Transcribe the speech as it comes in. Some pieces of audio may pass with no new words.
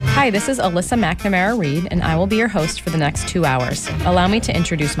Hi, this is Alyssa McNamara-Reed, and I will be your host for the next 2 hours. Allow me to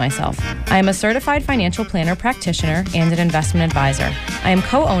introduce myself. I am a certified financial planner practitioner and an investment advisor. I am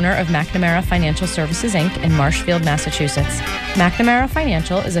co-owner of McNamara Financial Services, Inc. in Marshfield, Massachusetts. McNamara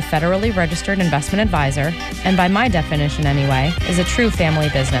Financial is a federally registered investment advisor, and by my definition anyway, is a true family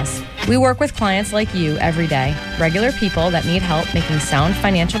business. We work with clients like you every day, regular people that need help making sound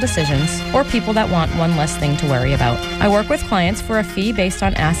financial decisions, or people that want one less thing to worry about. I work with clients for a fee based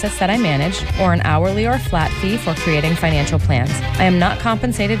on assets that I manage, or an hourly or flat fee for creating financial plans. I am not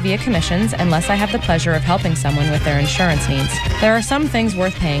compensated via commissions unless I have the pleasure of helping someone with their insurance needs. There are some things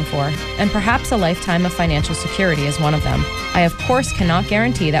worth paying for, and perhaps a lifetime of financial security is one of them. I, of course, cannot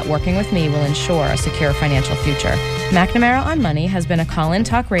guarantee that working with me will ensure a secure financial future. McNamara on Money has been a call-in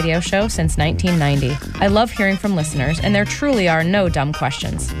talk radio show since 1990. I love hearing from listeners, and there truly are no dumb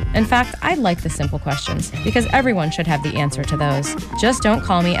questions. In fact, I like the simple questions, because everyone should have the answer to those. Just don't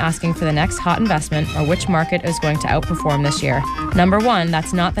call me asking for the next hot investment or which market is going to outperform this year. Number one,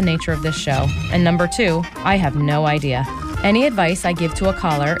 that's not the nature of this show. And number two, I have no idea. Any advice I give to a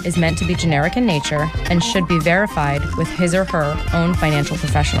caller is meant to be generic in nature and should be verified with his or her own financial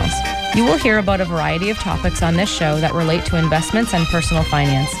professionals. You will hear about a variety of topics on this show that relate to investments and personal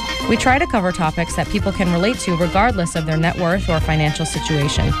finance. We try to cover topics that people can relate to regardless of their net worth or financial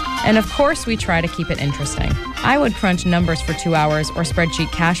situation. And of course, we try to keep it interesting. I would crunch numbers for 2 hours or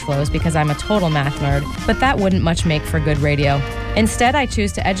spreadsheet cash flows because I'm a total math nerd, but that wouldn't much make for good radio. Instead, I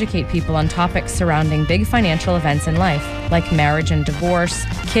choose to educate people on topics surrounding big financial events in life, like marriage and divorce,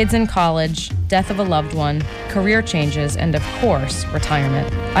 kids in college, death of a loved one, career changes, and of course,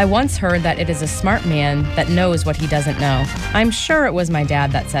 retirement. I once heard that it is a smart man that knows what he doesn't know. I'm sure it was my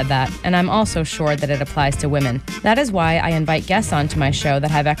dad that said that, and I'm also sure that it applies to women. That is why I invite guests onto my show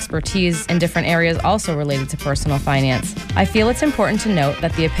that have expertise in different areas also related to personal finance. I feel it's important to note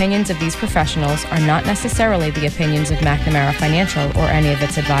that the opinions of these professionals are not necessarily the opinions of McNamara Financial or any of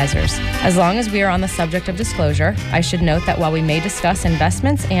its advisors. As long as we are on the subject of disclosure, I should note that while we may discuss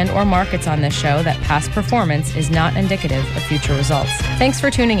investments and or markets on this show, that past performance is not indicative of future results. Thanks for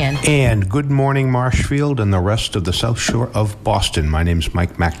tuning in. And good morning, Marshfield and the rest of the South Shore of Boston. My name's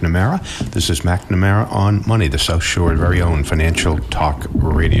Mike McNamara. This is McNamara on Money, the South Shore's very own financial talk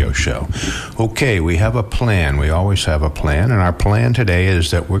radio show. Okay, we have a plan. We always have a plan. And our plan today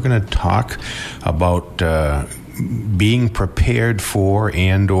is that we're going to talk about being prepared for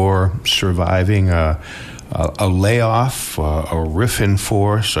and or surviving a layoff, a riff in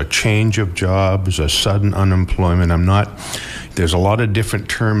force, a change of jobs, a sudden unemployment. There's a lot of different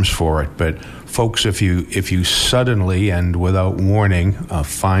terms for it, but folks, if you suddenly and without warning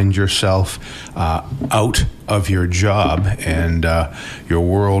find yourself out of your job and your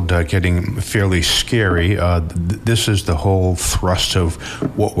world getting fairly scary, this is the whole thrust of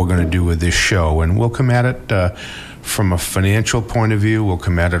what we're going to do with this show, and we'll come at it from a financial point of view. We'll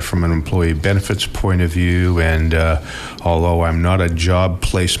come at it from an employee benefits point of view, and although I'm not a job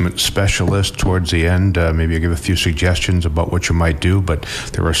placement specialist, towards the end, maybe I'll give a few suggestions about what you might do, but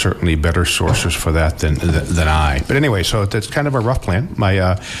there are certainly better sources for that than I. But anyway, so that's kind of a rough plan.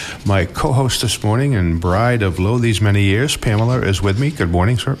 My co-host this morning and bride of lo these many years, Pamela, is with me. Good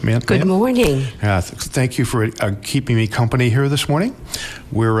morning, sir. Good morning. Thank you for keeping me company here this morning.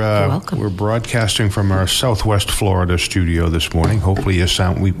 You're welcome. We're broadcasting from our Southwest Florida studio this morning. Hopefully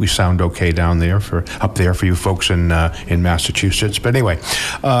we sound okay down there up there for you folks in Massachusetts. But anyway,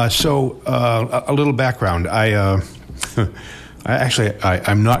 so a little background. I'm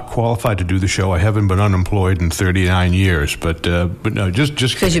not qualified to do the show. I haven't been unemployed in 39 years, but no, just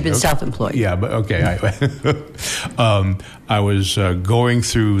because you've been self-employed. Yeah, but okay. I was going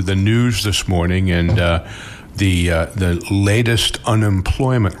through the news this morning, and the latest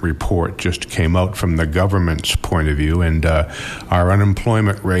unemployment report just came out from the government's point of view, and our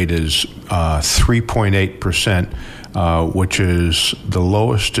unemployment rate is 3.8%. Which is the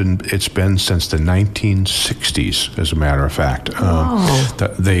lowest it's been since the 1960s, as a matter of fact.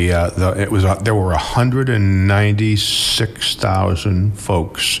 There were 196,000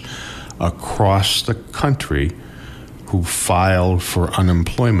 folks across the country who filed for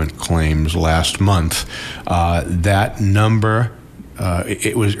unemployment claims last month. That number,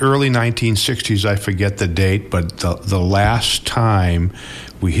 it was early 1960s, I forget the date, but the last time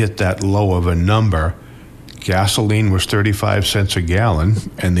we hit that low of a number, gasoline was 35 cents a gallon,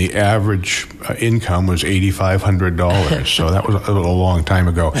 and the average income was $8,500. So that was a long time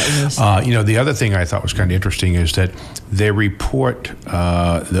ago. The other thing I thought was kind of interesting is that they report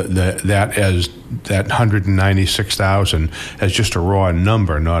that as that 196,000 as just a raw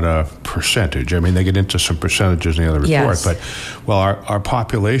number, not a percentage. I mean, they get into some percentages in the other report, Yes. but our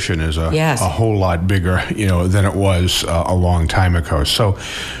population is a Yes. whole lot bigger, than it was a long time ago. So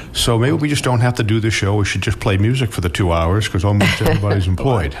maybe we just don't have to do the show. We should just play music for the 2 hours because almost everybody's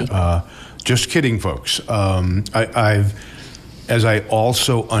employed. Just kidding, folks. As I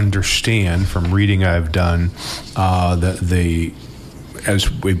also understand from reading I've done,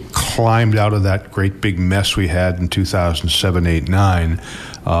 as we climbed out of that great big mess we had in 2007, 8, 9,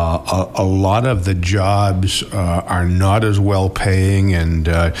 a lot of the jobs are not as well paying, and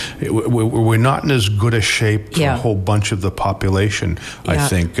we're not in as good a shape for a whole bunch of the population, I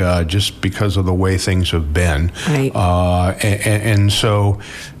think, just because of the way things have been. Right. And so,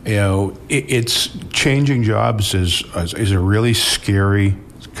 it's changing jobs is a really scary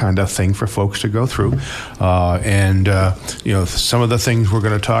kind of thing for folks to go through. Some of the things we're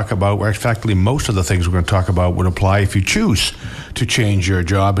going to talk about, actually most of the things we're going to talk about would apply if you choose to change your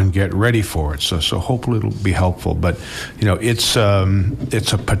job and get ready for it. So hopefully it'll be helpful. But, it's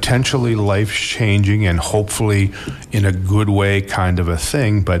a potentially life-changing and hopefully in a good way kind of a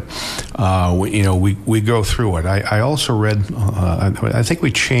thing. But, we go through it. I also read, I think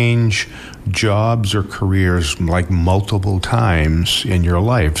we change jobs or careers like multiple times in your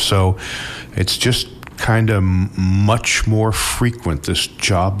life. So it's just kind of much more frequent, this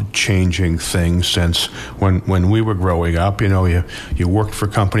job changing thing, since when we were growing up. You worked for a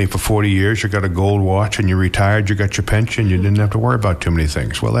company for 40 years, you got a gold watch, and you retired, you got your pension, you didn't have to worry about too many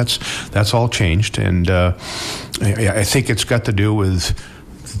things. Well, that's all changed, and I think it's got to do with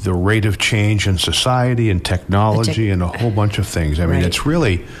the rate of change in society and technology and a whole bunch of things. I mean, it's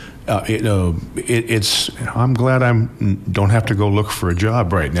really I'm glad I don't have to go look for a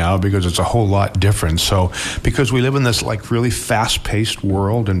job right now, because it's a whole lot different. So because we live in this really fast-paced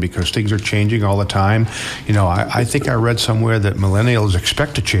world, and because things are changing all the time, I think I read somewhere that millennials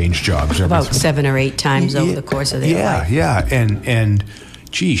expect to change jobs about 7 or 8 times over the course of their life. And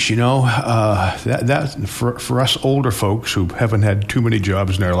geez, that for us older folks who haven't had too many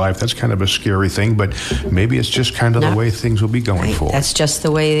jobs in their life, that's kind of a scary thing. But maybe it's just kind of the way things will be going forward. That's just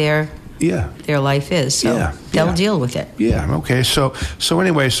the way their life is. So they'll deal with it. Yeah. Okay. So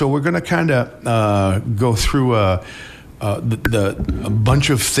anyway, we're going to kind of go through a bunch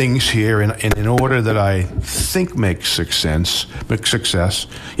of things here in order that I think makes sense. I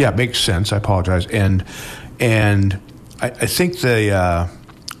apologize. And I think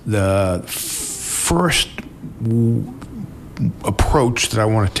the first approach that I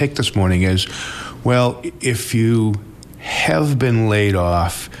want to take this morning is, well, if you have been laid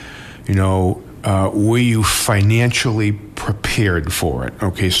off, were you financially prepared for it?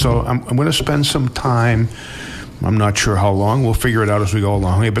 Okay, so I'm going to spend some time, I'm not sure how long, we'll figure it out as we go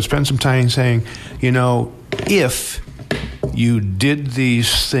along here, but spend some time saying, if you did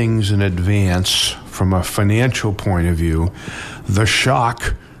these things in advance from a financial point of view, the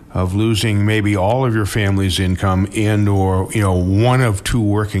shock of losing maybe all of your family's income and or one of two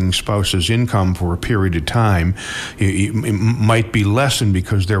working spouses' income for a period of time, it might be lessened,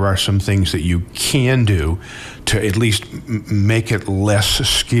 because there are some things that you can do to at least make it less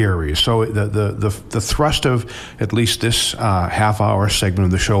scary. So the thrust of at least this half-hour segment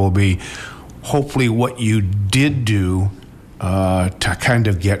of the show will be hopefully what you did do to kind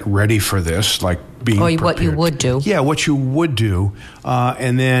of get ready for this, like being prepared. What you would do. Yeah, what you would do.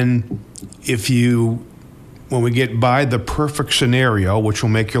 And then when we get by the perfect scenario, which will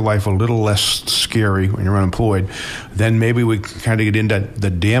make your life a little less scary when you're unemployed, then maybe we can kind of get into the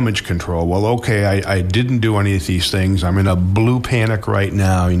damage control. Well, okay, I didn't do any of these things. I'm in a blue panic right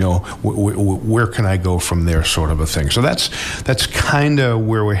now. Where can I go from there, sort of a thing. So that's kind of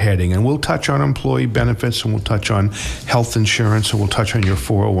where we're heading. And we'll touch on employee benefits, and we'll touch on health insurance, and we'll touch on your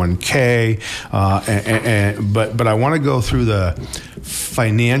 401k. But I want to go through the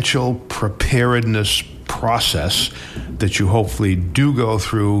financial preparedness process that you hopefully do go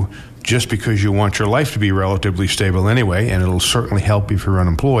through, just because you want your life to be relatively stable anyway, and it'll certainly help if you're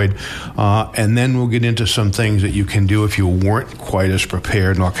unemployed. And then we'll get into some things that you can do if you weren't quite as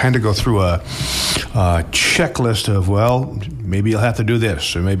prepared. And I'll kind of go through a checklist of, well, maybe you'll have to do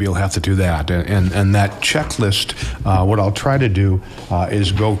this, or maybe you'll have to do that. And that checklist, what I'll try to do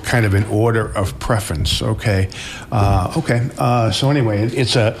is go kind of in order of preference. Okay. So anyway,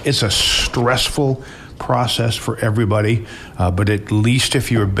 it's a stressful process for everybody, but at least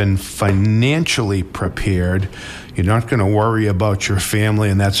if you've been financially prepared, you're not going to worry about your family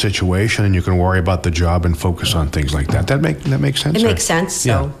in that situation, and you can worry about the job and focus on things like that. That make sense? It makes sense. So.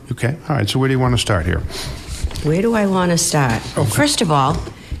 Yeah. Okay. All right. So where do you want to start here? Where do I want to start? Okay. First of all,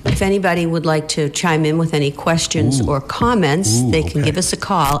 if anybody would like to chime in with any questions or comments, they can give us a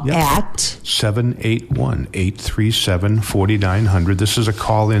call at 781-837-4900. This is a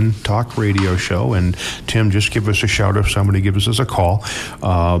call-in talk radio show, and Tim, just give us a shout if somebody gives us a call.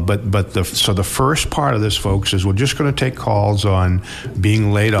 So the first part of this, folks, is we're just going to take calls on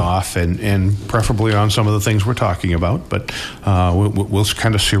being laid off and preferably on some of the things we're talking about, but we'll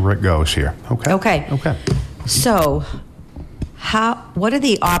kind of see where it goes here. Okay. So, what are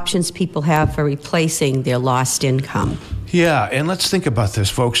the options people have for replacing their lost income? Yeah, and let's think about this,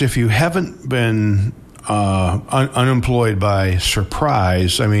 folks. If you haven't been unemployed by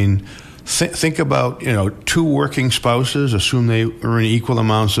surprise, I mean, think about, two working spouses, assume they earn equal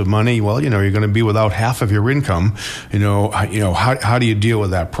amounts of money. Well, you're going to be without half of your income. How do you deal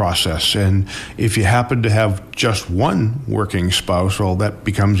with that process? And if you happen to have just one working spouse, well, that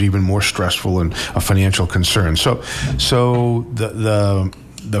becomes even more stressful and a financial concern. So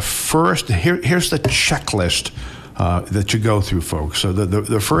the first, here's the checklist that you go through, folks. So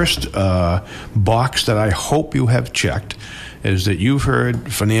the first box that I hope you have checked is that you've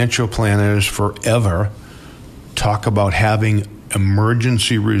heard financial planners forever talk about having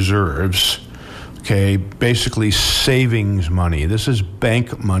emergency reserves, basically savings money. This is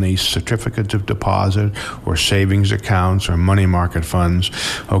bank money, certificates of deposit, or savings accounts, or money market funds.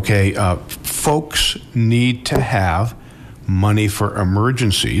 Folks need to have money for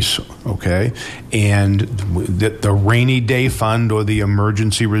emergencies, and the rainy day fund or the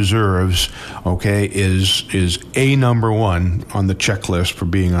emergency reserves, is a number one on the checklist for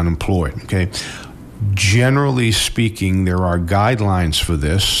being unemployed. Generally speaking, there are guidelines for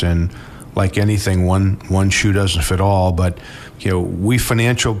this, and like anything, one shoe doesn't fit all, but we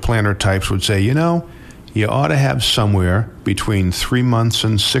financial planner types would say, you ought to have somewhere between 3 months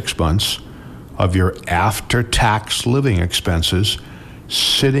and 6 months of your after-tax living expenses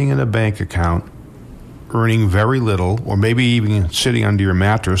sitting in a bank account, earning very little, or maybe even sitting under your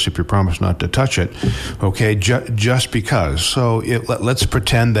mattress if you promise not to touch it, just because. So let's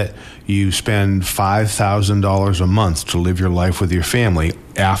pretend that you spend $5,000 a month to live your life with your family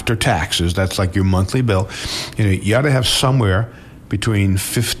after taxes. That's like your monthly bill. You ought to have somewhere between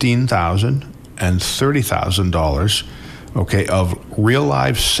 $15,000 and $30,000, of real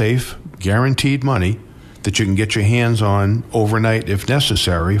life, safe, guaranteed money that you can get your hands on overnight if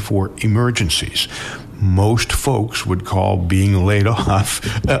necessary for emergencies. Most folks would call being laid off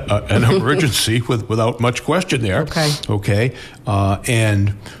an emergency without much question there.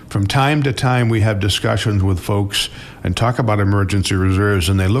 And from time to time we have discussions with folks and talk about emergency reserves,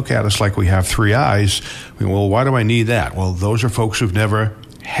 and they look at us like we have three eyes. Well, why do I need that? Well, those are folks who've never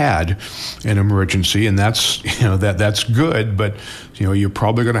had an emergency, and that's that's good, but you're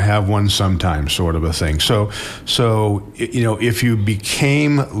probably going to have one sometime, sort of a thing. So if you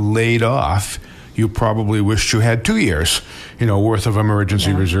became laid off, you probably wished you had 2 years worth of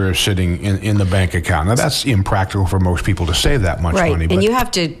emergency reserves sitting in the bank account. Now that's impractical for most people to save that much money, and you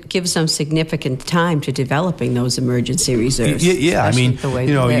have to give some significant time to developing those emergency reserves. I mean,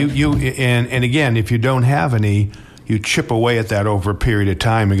 and again, if you don't have any, you chip away at that over a period of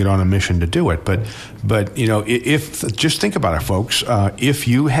time and get on a mission to do it. But if just think about it, folks. If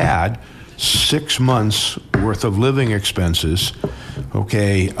you had 6 months worth of living expenses,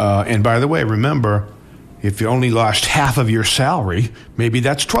 and by the way, remember, if you only lost half of your salary, maybe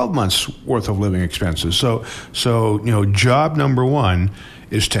that's 12 months worth of living expenses. So job number one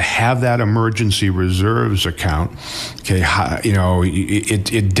is to have that emergency reserves account.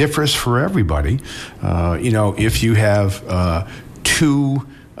 It differs for everybody. If you have two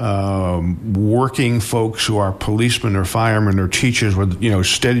working folks who are policemen or firemen or teachers with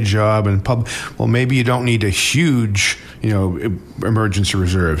steady job and well, maybe you don't need a huge emergency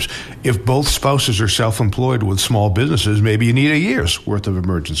reserves. If both spouses are self-employed with small businesses, maybe you need a year's worth of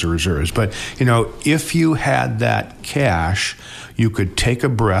emergency reserves. But if you had that cash, you could take a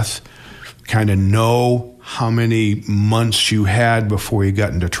breath, kind of know how many months you had before you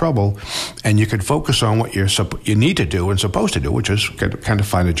got into trouble, and you could focus on what you need to do and supposed to do, which is kind of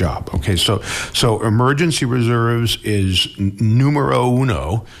find a job. So emergency reserves is numero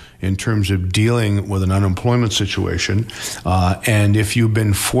uno in terms of dealing with an unemployment situation. And if you've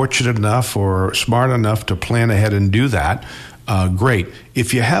been fortunate enough or smart enough to plan ahead and do that, great.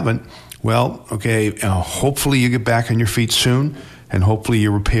 If you haven't, well, hopefully you get back on your feet soon, and hopefully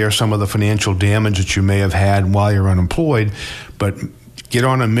you repair some of the financial damage that you may have had while you're unemployed, but get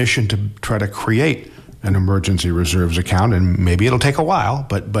on a mission to try to create an emergency reserves account, and maybe it'll take a while,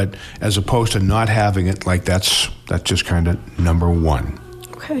 but as opposed to not having it, like that's just kind of number one.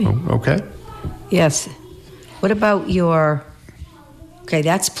 Okay. Yes. What about your Okay,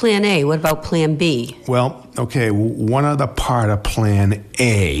 that's Plan A. What about Plan B? Well, okay, one other part of Plan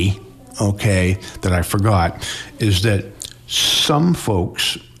A, okay, that I forgot, is that some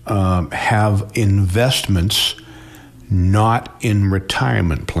folks have investments not in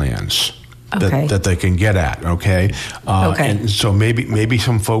retirement plans that they can get at, okay? And so maybe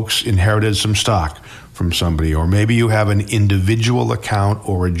some folks inherited some stock from somebody, or maybe you have an individual account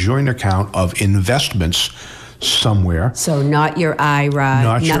or a joint account of investments somewhere. So not your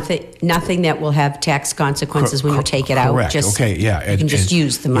IRA, nothing that will have tax consequences when you take it out. Correct. Just, okay, yeah. You can just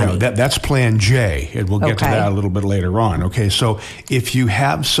use the money. That's Plan J, and we'll get to that a little bit later on. Okay, so if you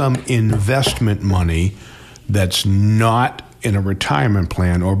have some investment money that's not in a retirement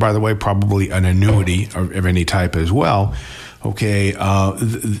plan, or by the way, probably an annuity of any type as well, okay,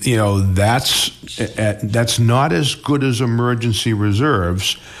 that's not as good as emergency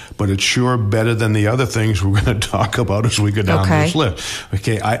reserves, but it's sure better than the other things we're going to talk about as we go down this list.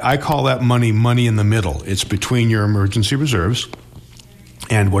 Okay, I call that money in the middle. It's between your emergency reserves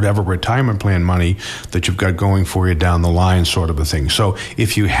and whatever retirement plan money that you've got going for you down the line, sort of a thing. So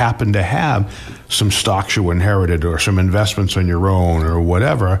if you happen to have some stocks you inherited or some investments on your own or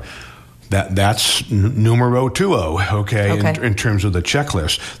whatever, that's numero 2, okay. In terms of the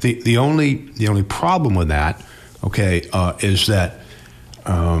checklist. The only problem with that, okay, is that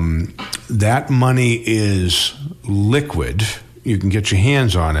that money is liquid. You can get your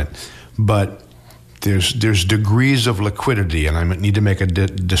hands on it, but there's degrees of liquidity, and I need to make a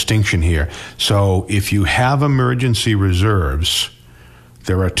distinction here. So if you have emergency reserves,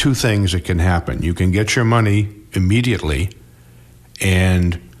 there are two things that can happen. You can get your money immediately,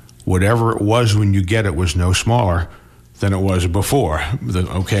 and whatever it was when you get it was no smaller than it was before.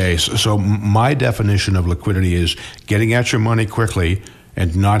 Okay, so my definition of liquidity is getting at your money quickly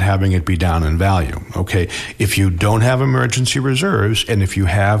and not having it be down in value. Okay, if you don't have emergency reserves, and if you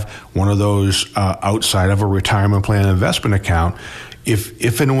have one of those outside of a retirement plan investment account,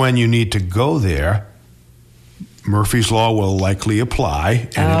 if and when you need to go there, Murphy's Law will likely apply,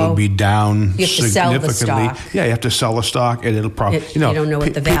 and it'll be down you have significantly. To sell the stock. Yeah, you have to sell the stock, and it'll probably you don't know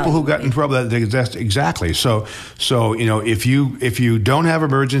what the value. People who got in trouble. Exactly. So if you don't have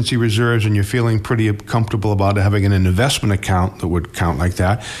emergency reserves and you're feeling pretty comfortable about having an investment account that would count like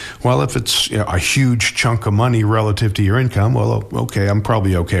that, well, if it's a huge chunk of money relative to your income, well, okay, I'm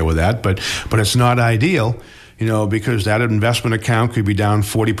probably okay with that, but it's not ideal. Because that investment account could be down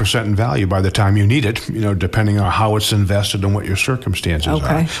 40% in value by the time you need it, depending on how it's invested and what your circumstances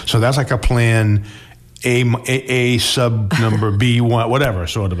are. So that's like a Plan A sub number B, whatever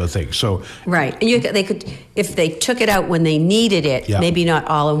sort of a thing. So right, and they could, if they took it out when they needed it, maybe not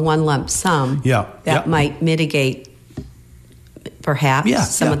all in one lump sum. That might mitigate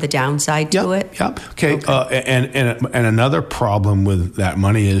perhaps some of the downside to it. Okay. And another problem with that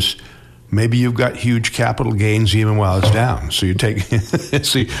money is, maybe you've got huge capital gains even while it's down. So you take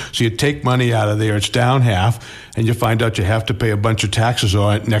so you take money out of there, it's down half, and you find out you have to pay a bunch of taxes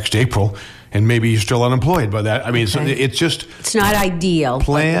on it next April, and maybe you're still unemployed by that. I mean, so it's not ideal.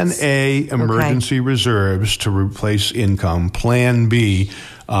 Plan A, emergency reserves to replace income. Plan B,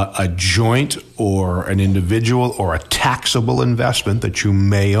 a joint or an individual or a taxable investment that you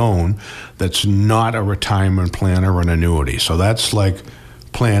may own that's not a retirement plan or an annuity. So that's like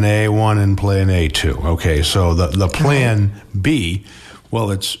Plan A1 and Plan A2. Okay, so the Plan B, well,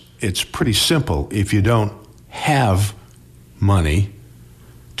 it's pretty simple. If you don't have money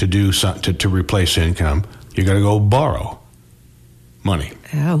to do to replace income, you got to go borrow money.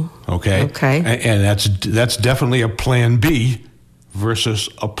 Okay. And that's definitely a Plan B versus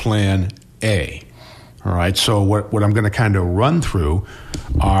a Plan A. All right. So what I'm going to kind of run through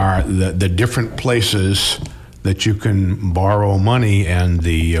are the different places that you can borrow money and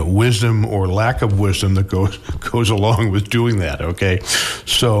the wisdom or lack of wisdom that goes along with doing that, okay?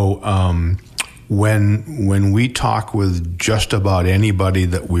 So when we talk with just about anybody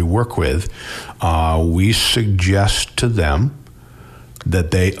that we work with, we suggest to them that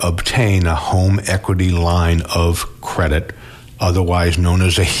they obtain a home equity line of credit, otherwise known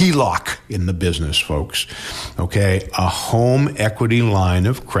as a HELOC in the business, folks, okay? A home equity line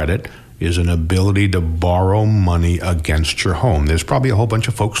of credit is an ability to borrow money against your home. There's probably a whole bunch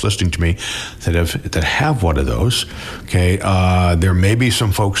of folks listening to me that have one of those. Okay, there may be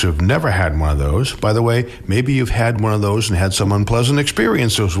some folks who've never had one of those. By the way, maybe you've had one of those and had some unpleasant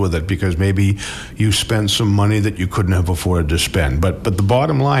experiences with it because maybe you spent some money that you couldn't have afforded to spend. But the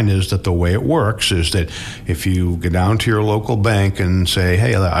bottom line is that the way it works is that if you go down to your local bank and say,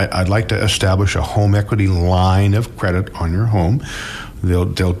 hey, I'd like to establish a home equity line of credit on your home, They'll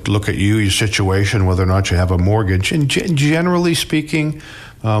look at you, your situation, whether or not you have a mortgage. And generally speaking,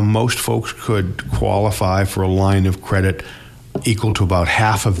 most folks could qualify for a line of credit equal to about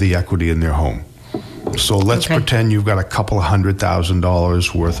half of the equity in their home. So let's pretend you've got a couple of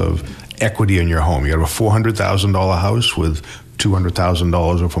 $100,000 worth of equity in your home. You got a $400,000 house with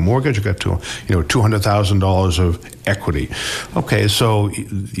 $200,000 of a mortgage. You got $200,000 of equity. Okay, so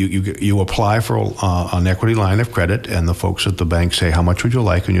you apply for an equity line of credit, and the folks at the bank say, "How much would you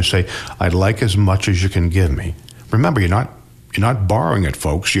like?" And you say, "I'd like as much as you can give me." Remember, you're not borrowing it,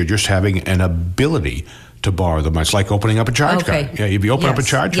 folks. You're just having an ability to borrow them. It's like opening up a charge card. Yeah, if you open up a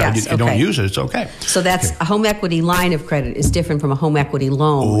charge card, you don't use it, it's okay. So that's a home equity line of credit is different from a home equity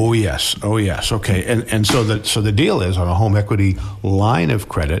loan. Oh yes. Okay. And so the deal is on a home equity line of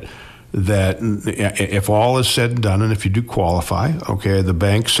credit that if all is said and done, and if you do qualify, okay, the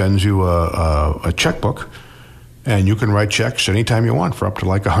bank sends you a checkbook, and you can write checks anytime you want for up to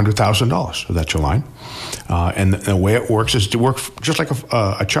like $100,000. So that's your line. And the way it works is to work just like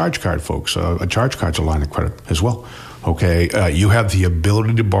a charge card, folks. A charge card's a line of credit as well. Okay, you have the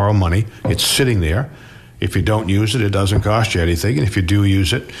ability to borrow money. It's sitting there. If you don't use it, it doesn't cost you anything. And if you do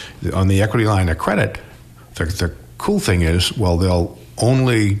use it on the equity line of credit, the cool thing is, well, they'll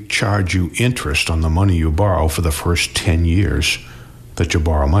only charge you interest on the money you borrow for the first 10 years that you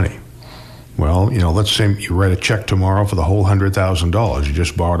borrow money. Well, let's say you write a check tomorrow for the whole $100,000. You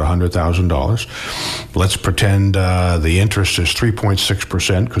just borrowed $100,000. Let's pretend the interest is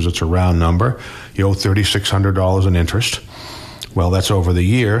 3.6% because it's a round number. You owe $3,600 in interest. Well, that's over the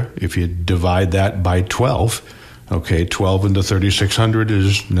year. If you divide that by 12, okay, 12 into 3,600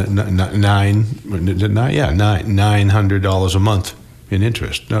 is $900 a month in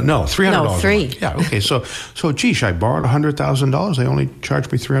interest. No, $300 a month. Yeah, okay. So geez, I borrowed $100,000. They only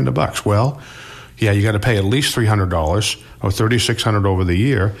charged me $300. Well, yeah, you got to pay at least $300 or $3,600 over the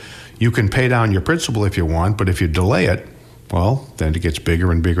year. You can pay down your principal if you want, but if you delay it, well, then it gets bigger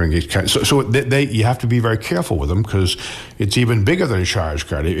and bigger and gets you have to be very careful with them because it's even bigger than a charge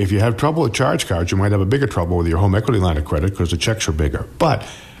card. If you have trouble with charge cards, you might have a bigger trouble with your home equity line of credit because the checks are bigger. But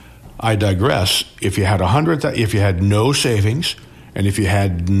I digress. If you had if you had no savings, and if you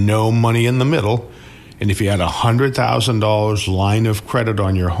had no money in the middle, and if you had $100,000 line of credit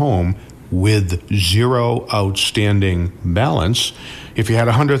on your home with zero outstanding balance, if you had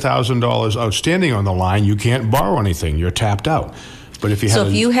 $100,000 outstanding on the line, you can't borrow anything. You're tapped out. But if you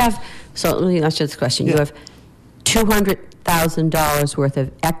let me ask you this question. Yeah. You have $200,000 worth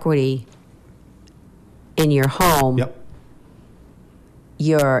of equity in your home. Yep.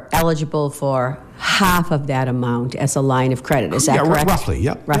 You're eligible for half of that amount as a line of credit. Is that correct? Roughly,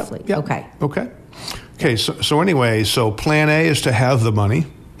 yep. Roughly, yep. Okay. So anyway, plan A is to have the money,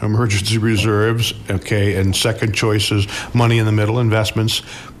 emergency reserves, okay, and second choice is money in the middle, investments.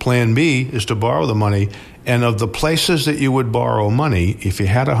 Plan B is to borrow the money, and of the places that you would borrow money, if you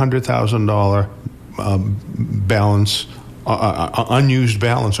had $100,000 balance, unused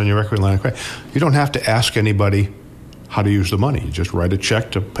balance on your equity line of credit, you don't have to ask anybody how to use the money. You just write a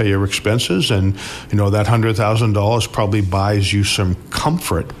check to pay your expenses, and that $100,000 probably buys you some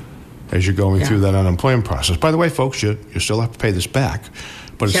comfort as you're going through that unemployment process. By the way, folks, you still have to pay this back,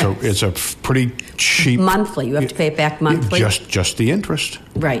 but it's a pretty cheap monthly. You have to pay it back monthly. Just the interest,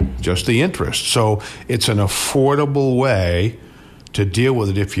 right? Just the interest. So it's an affordable way to deal with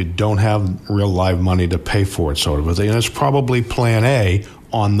it if you don't have real live money to pay for it, sort of a thing. And it's probably plan A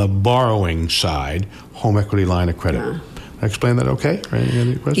on the borrowing side, home equity line of credit. Yeah. I explain that okay? Any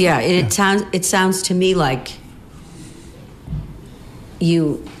other questions? Yeah, it sounds to me like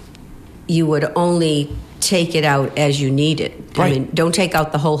you would only take it out as you need it. Right. I mean, don't take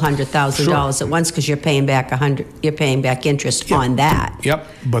out the whole $100,000 at once because you're paying back interest on that. Yep.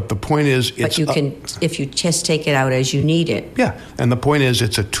 But the point is, if you just take it out as you need it. Yeah, and the point is,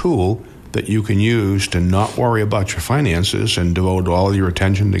 it's a tool that you can use to not worry about your finances and devote all your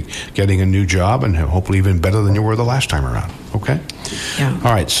attention to getting a new job and hopefully even better than you were the last time around. Okay? Yeah.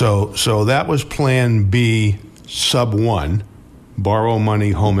 All right, so that was plan B sub 1, borrow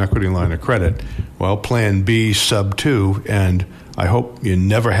money, home equity line of credit. Well, plan B sub 2, and I hope you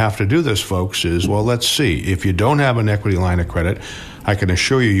never have to do this, folks, is, well, let's see. If you don't have an equity line of credit, I can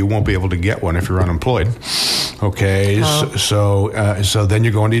assure you won't be able to get one if you're unemployed. Okay, so then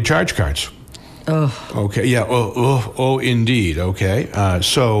you're going to your charge cards. Oh. Okay, yeah, oh, indeed, okay.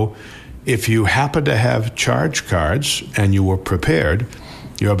 So if you happen to have charge cards and you were prepared,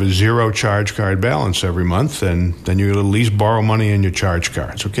 you have a zero charge card balance every month, and then you at least borrow money in your charge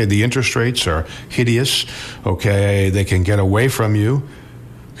cards. Okay, the interest rates are hideous. Okay, they can get away from you.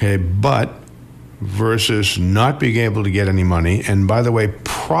 Okay, but versus not being able to get any money, and by the way,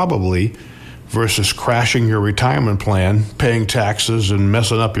 probably versus crashing your retirement plan, paying taxes, and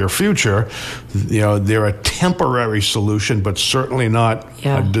messing up your future, they're a temporary solution, but certainly not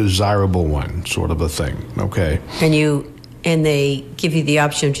a desirable one, sort of a thing. Okay. And they give you the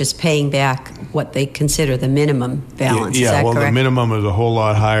option of just paying back what they consider the minimum balance. Yeah, is that correct? The minimum is a whole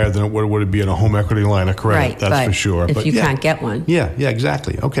lot higher than what would it be in a home equity line of credit. Right, that's for sure. If you can't get one. Yeah,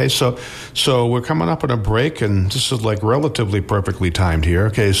 exactly. Okay, so we're coming up on a break, and this is like relatively perfectly timed here.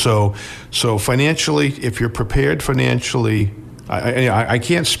 Okay, so financially, if you're prepared financially, I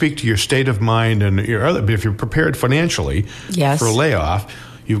can't speak to your state of mind and your other, but if you're prepared financially for a layoff,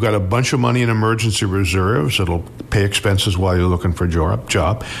 you've got a bunch of money in emergency reserves that'll pay expenses while you're looking for a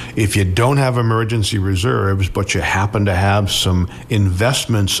job. If you don't have emergency reserves, but you happen to have some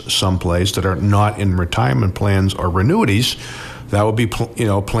investments someplace that are not in retirement plans or annuities, that would be,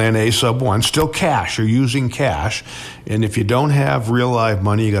 Plan A sub 1, still cash. You're using cash. And if you don't have real live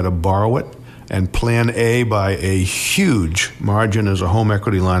money, you got to borrow it. And Plan A by a huge margin is a home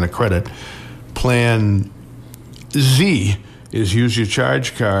equity line of credit. Plan Z is use your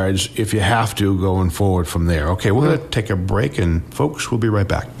charge cards if you have to going forward from there. Okay, we're going to take a break, and folks, we'll be right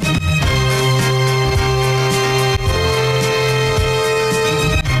back.